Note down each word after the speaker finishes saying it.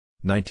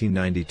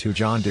1992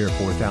 John Deere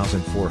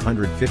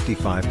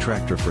 4455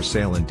 tractor for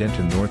sale in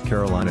Denton, North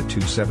Carolina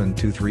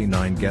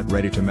 27239. Get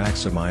ready to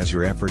maximize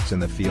your efforts in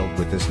the field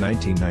with this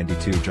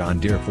 1992 John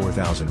Deere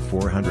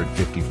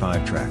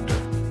 4455 tractor.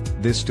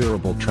 This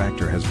durable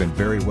tractor has been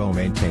very well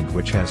maintained,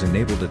 which has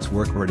enabled its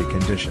work-ready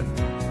condition.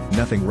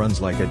 Nothing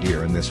runs like a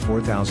Deere, and this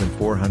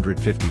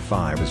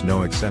 4455 is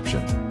no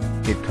exception.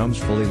 It comes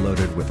fully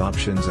loaded with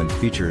options and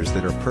features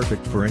that are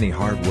perfect for any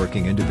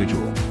hard-working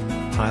individual.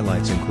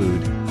 Highlights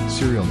include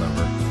serial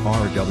number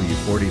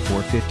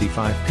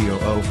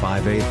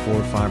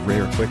RW4455P005845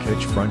 rear quick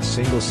hitch, front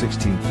single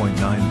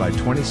 16.9 by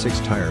 26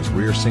 tires,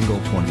 rear single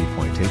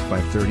 20.8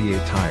 by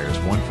 38 tires,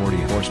 140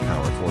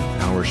 horsepower, 4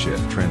 power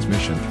shift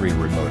transmission, 3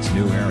 remotes,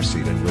 new air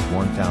seat, and with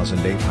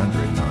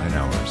 1,809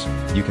 hours.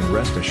 You can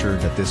rest assured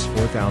that this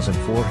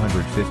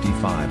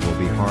 4455 will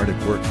be hard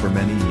at work for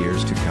many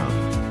years to come.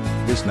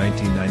 This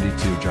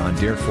 1992 John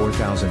Deere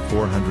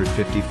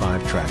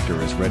 4455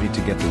 tractor is ready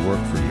to get to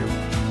work for you.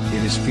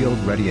 It is field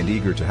ready and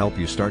eager to help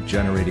you start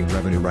generating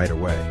revenue right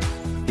away.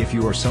 If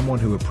you are someone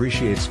who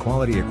appreciates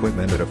quality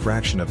equipment at a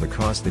fraction of the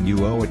cost, then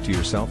you owe it to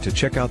yourself to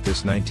check out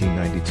this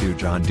 1992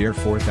 John Deere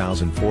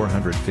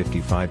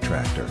 4455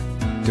 tractor.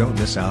 Don't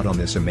miss out on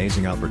this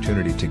amazing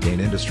opportunity to gain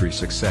industry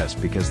success,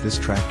 because this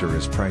tractor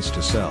is priced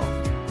to sell.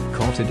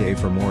 Call today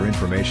for more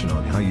information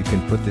on how you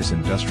can put this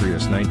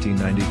industrious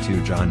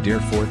 1992 John Deere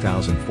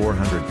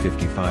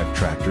 4455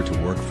 tractor to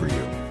work for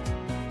you.